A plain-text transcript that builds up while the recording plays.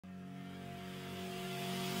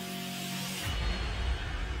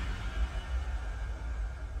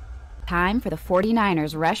Time for the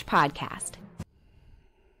 49ers Rush Podcast.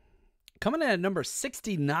 Coming in at number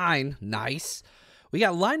 69, nice. We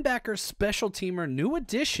got linebacker, special teamer, new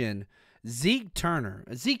addition, Zeke Turner.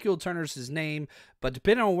 Ezekiel Turner's his name, but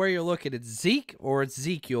depending on where you're looking, it's Zeke or it's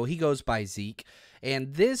Ezekiel. He goes by Zeke.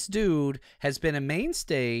 And this dude has been a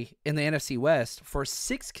mainstay in the NFC West for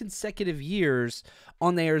 6 consecutive years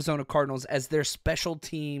on the Arizona Cardinals as their special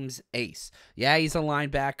teams ace. Yeah, he's a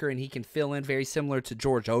linebacker, and he can fill in very similar to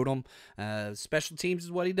George Odom. Special teams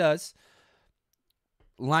is what he does.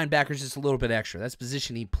 Linebacker's just a little bit extra. That's the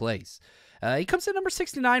position he plays. He comes in number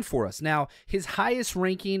 69 for us. Now, his highest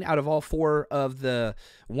ranking out of all 4 of the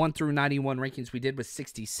 1 through 91 rankings we did was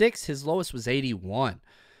 66. His lowest was 81.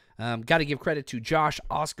 Got to give credit to Josh,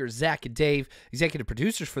 Oscar, Zach, and Dave, executive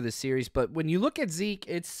producers for this series. But when you look at Zeke,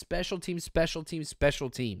 it's special teams, special teams,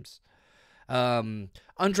 special teams.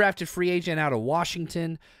 Undrafted free agent out of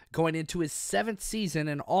Washington, going into his 7th season,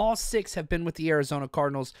 and all 6 have been with the Arizona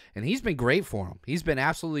Cardinals, and he's been great for them. He's been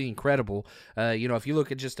absolutely incredible. If you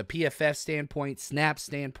look at just a PFF standpoint, snap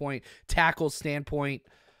standpoint, tackle standpoint,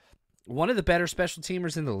 one of the better special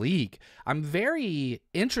teamers in the league. I'm very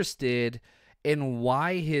interested in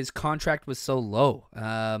why his contract was so low.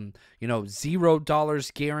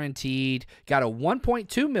 $0 guaranteed. Got a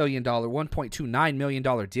 $1.2 million, $1.29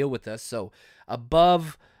 million deal with us, so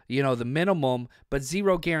above the minimum, but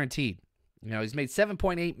 0 guaranteed. He's made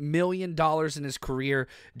 $7.8 million in his career,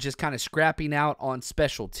 just kind of scrapping out on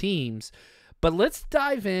special teams. But let's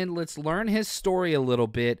dive in. Let's learn his story a little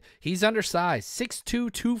bit. He's undersized,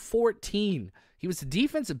 6'2", 214. He was a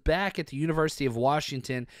defensive back at the University of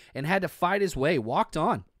Washington and had to fight his way, walked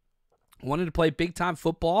on. Wanted to play big-time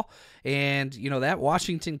football, and, that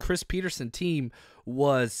Washington Chris Peterson team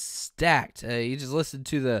was stacked. You just listened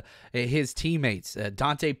to his teammates,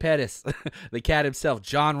 Dante Pettis, the cat himself,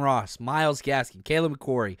 John Ross, Myles Gaskin, Caleb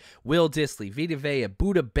McCory, Will Dissly, Vita Vea,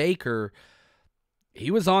 Budda Baker. He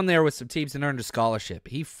was on there with some teams and earned a scholarship.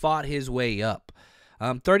 He fought his way up.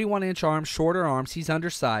 31-inch arms, shorter arms. He's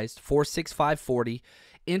undersized, 4'6", 540.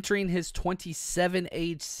 Entering his 27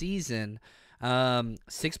 age season,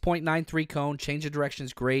 6.93 cone, change of direction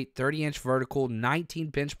is great, 30-inch vertical, 19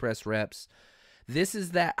 bench press reps. This is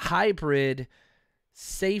that hybrid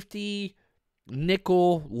safety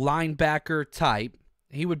nickel linebacker type.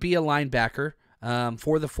 He would be a linebacker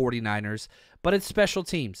for the 49ers, but it's special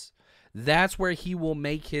teams. That's where he will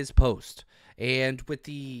make his post. And with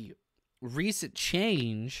the recent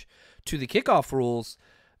change to the kickoff rules,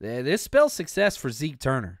 this spells success for Zeke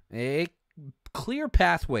Turner. A clear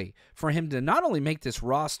pathway for him to not only make this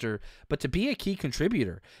roster, but to be a key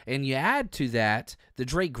contributor. And you add to that the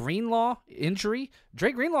Drake Greenlaw injury.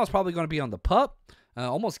 Drake Greenlaw is probably going to be on the PUP,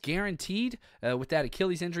 almost guaranteed, with that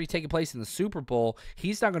Achilles injury taking place in the Super Bowl.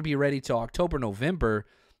 He's not going to be ready till October, November.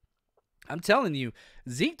 I'm telling you,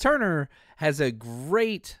 Zeke Turner has a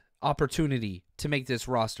great opportunity to make this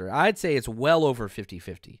roster. I'd say it's well over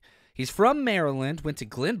 50-50. He's from Maryland, went to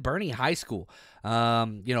Glen Burnie High School.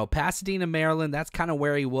 Pasadena, Maryland, that's kind of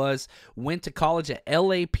where he was. Went to college at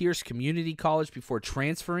L.A. Pierce Community College before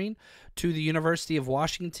transferring to the University of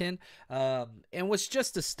Washington, and was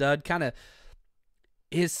just a stud. Kind of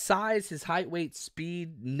his size, his height, weight,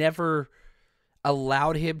 speed never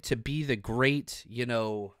allowed him to be the great,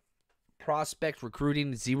 prospect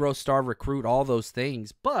recruiting, 0-star recruit, all those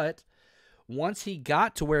things. But once he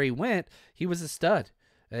got to where he went, he was a stud.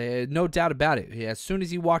 No doubt about it. As soon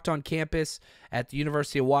as he walked on campus at the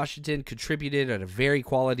University of Washington, contributed at a very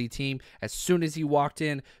quality team. As soon as he walked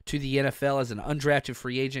in to the NFL as an undrafted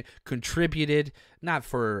free agent, contributed, not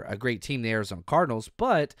for a great team, the Arizona Cardinals,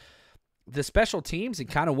 but the special teams and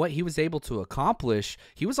kind of what he was able to accomplish.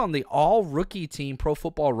 He was on the all-rookie team Pro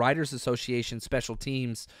Football Writers Association special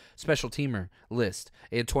teamer list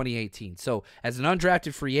in 2018. So as an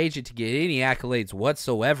undrafted free agent to get any accolades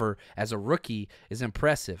whatsoever as a rookie is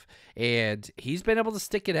impressive. And he's been able to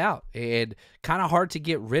stick it out, and kind of hard to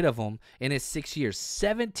get rid of him in his 6 years.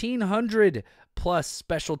 1,700 plus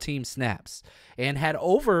special team snaps, and had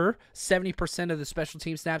over 70% of the special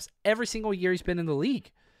team snaps every single year he's been in the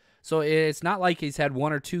league. So it's not like he's had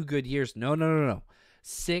 1 or 2 good years. No.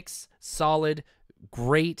 6 solid,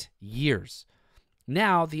 great years.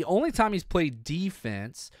 Now, the only time he's played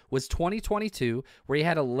defense was 2022, where he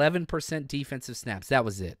had 11% defensive snaps. That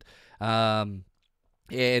was it. And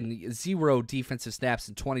 0 defensive snaps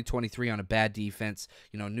in 2023 on a bad defense.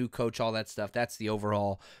 New coach, all that stuff. That's the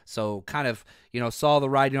overall. So kind of, saw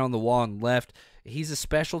the writing on the wall and left. He's a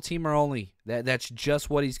special teamer only. That's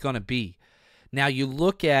just what he's going to be. Now, you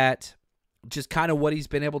look at just kind of what he's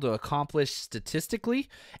been able to accomplish statistically.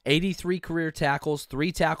 83 career tackles,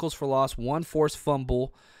 3 tackles for loss, 1 forced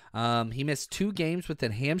fumble. He missed 2 games with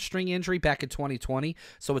a hamstring injury back in 2020,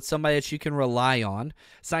 so it's somebody that you can rely on.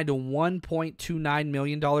 Signed a $1.29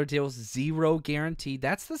 million deal, 0 guaranteed.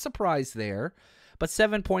 That's the surprise there. But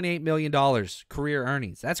 $7.8 million career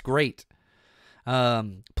earnings. That's great.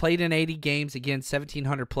 Played in 80 games, again,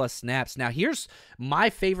 1,700 plus snaps. Now, here's my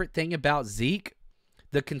favorite thing about Zeke,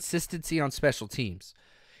 the consistency on special teams.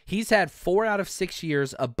 He's had 4 out of 6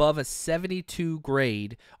 years above a 72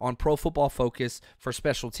 grade on Pro Football Focus for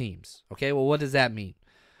special teams. Okay, well, what does that mean?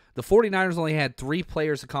 The 49ers only had 3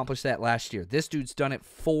 players accomplish that last year. This dude's done it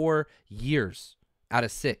 4 years out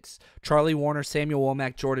of 6. Charlie Warner, Samuel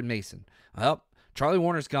Womack, Jordan Mason. Well, Charlie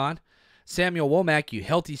Warner's gone. Samuel Womack, you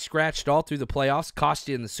healthy scratched all through the playoffs, cost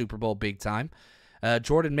you in the Super Bowl big time.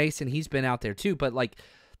 Jordan Mason, he's been out there too. But, like,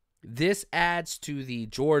 this adds to the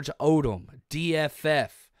George Odom, DFF,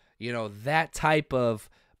 that type of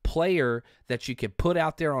player that you can put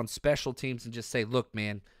out there on special teams and just say, look,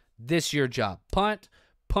 man, this is your job. Punt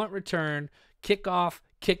return,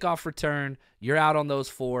 kickoff return. You're out on those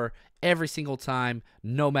 4 every single time,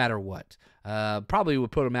 no matter what. Probably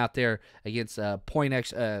would put him out there against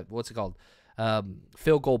field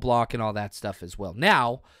goal block and all that stuff as well.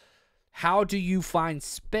 Now, how do you find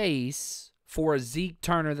space for a Zeke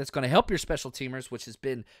Turner that's going to help your special teamers, which has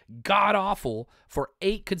been god-awful for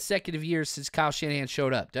 8 consecutive years since Kyle Shanahan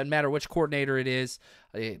showed up? Doesn't matter which coordinator it is.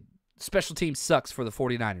 Special teams sucks for the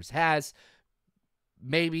 49ers.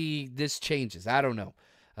 Maybe this changes. I don't know.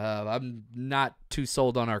 I'm not too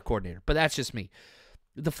sold on our coordinator, but that's just me.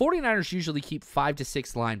 The 49ers usually keep 5 to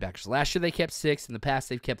 6 linebackers. Last year they kept 6. In the past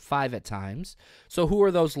they've kept 5 at times. So who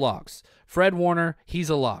are those locks? Fred Warner, he's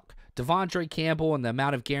a lock. Devondre Campbell and the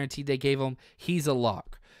amount of guaranteed they gave him, he's a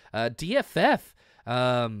lock. DFF,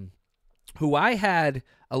 who I had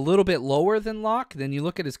a little bit lower than lock, then you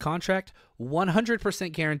look at his contract,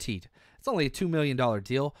 100% guaranteed. It's only a $2 million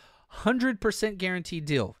deal. 100% guaranteed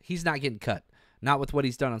deal. He's not getting cut. Not with what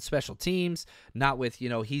he's done on special teams. Not with,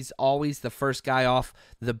 he's always the first guy off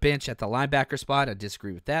the bench at the linebacker spot. I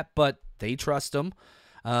disagree with that, but they trust him.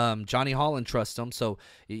 Johnny Holland trusts him. So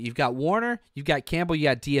you've got Warner, you've got Campbell, you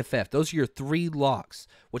got DFF. Those are your 3 locks,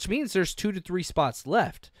 which means there's 2 to 3 spots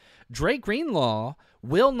left. Dre Greenlaw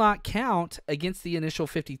will not count against the initial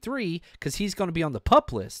 53 because he's going to be on the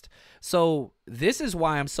PUP list. So this is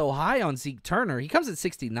why I'm so high on Zeke Turner. He comes at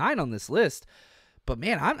 69 on this list, but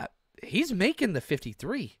man, he's making the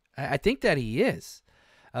 53. I think that he is.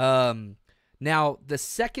 Now, the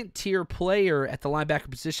second-tier player at the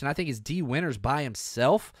linebacker position, I think, is D. Winters by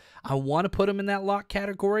himself. I want to put him in that lock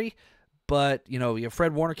category, but,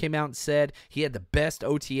 Fred Warner came out and said he had the best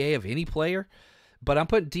OTA of any player. But I'm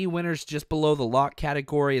putting D. Winters just below the lock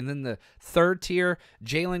category. And then the third tier,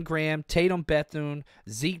 Jalen Graham, Tatum Bethune,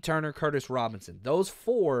 Zeke Turner, Curtis Robinson. Those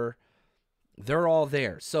 4, they're all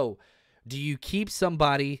there. So do you keep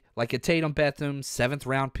somebody like a Tatum Bethune,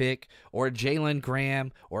 7th-round pick, or a Jalen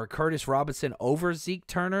Graham, or a Curtis Robinson over Zeke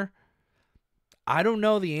Turner? I don't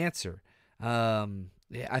know the answer.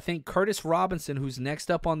 I think Curtis Robinson, who's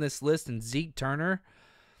next up on this list, and Zeke Turner,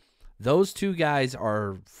 those 2 guys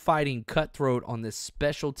are fighting cutthroat on this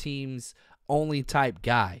special teams only type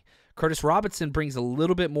guy. Curtis Robinson brings a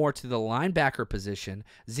little bit more to the linebacker position.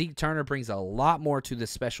 Zeke Turner brings a lot more to the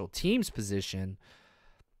special teams position.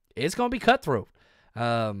 It's going to be cutthroat.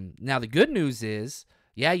 Now, the good news is,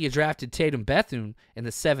 you drafted Tatum Bethune in the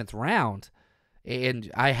 7th round,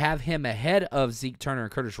 and I have him ahead of Zeke Turner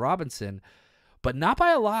and Curtis Robinson, but not by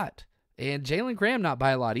a lot. And Jalen Graham not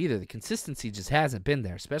by a lot either. The consistency just hasn't been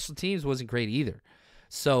there. Special teams wasn't great either.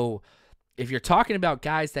 So if you're talking about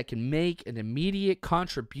guys that can make an immediate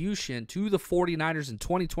contribution to the 49ers in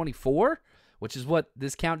 2024, which is what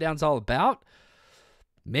this countdown's all about,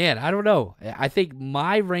 man, I don't know. I think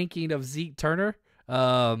my ranking of Zeke Turner,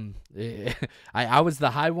 I was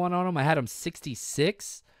the high one on him. I had him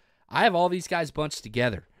 66. I have all these guys bunched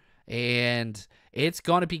together, and it's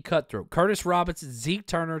going to be cutthroat. Curtis Robinson, Zeke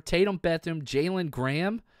Turner, Tatum Bethune, Jalen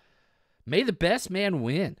Graham. May the best man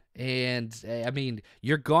win. And, I mean,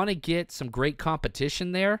 you're going to get some great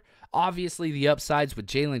competition there. Obviously, the upsides with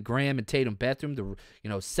Jalen Graham and Tatum Bethune,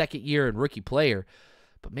 the second year and rookie player.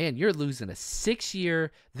 But, man, you're losing a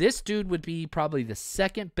 6-year. This dude would be probably the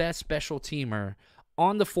second best special teamer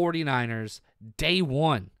on the 49ers day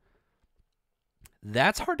one.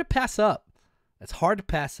 That's hard to pass up.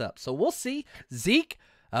 So we'll see. Zeke,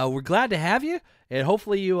 we're glad to have you, and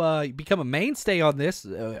hopefully you become a mainstay on this.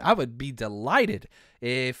 I would be delighted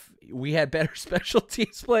if we had better special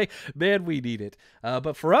teams play. Man, we need it.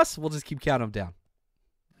 But for us, we'll just keep counting them down.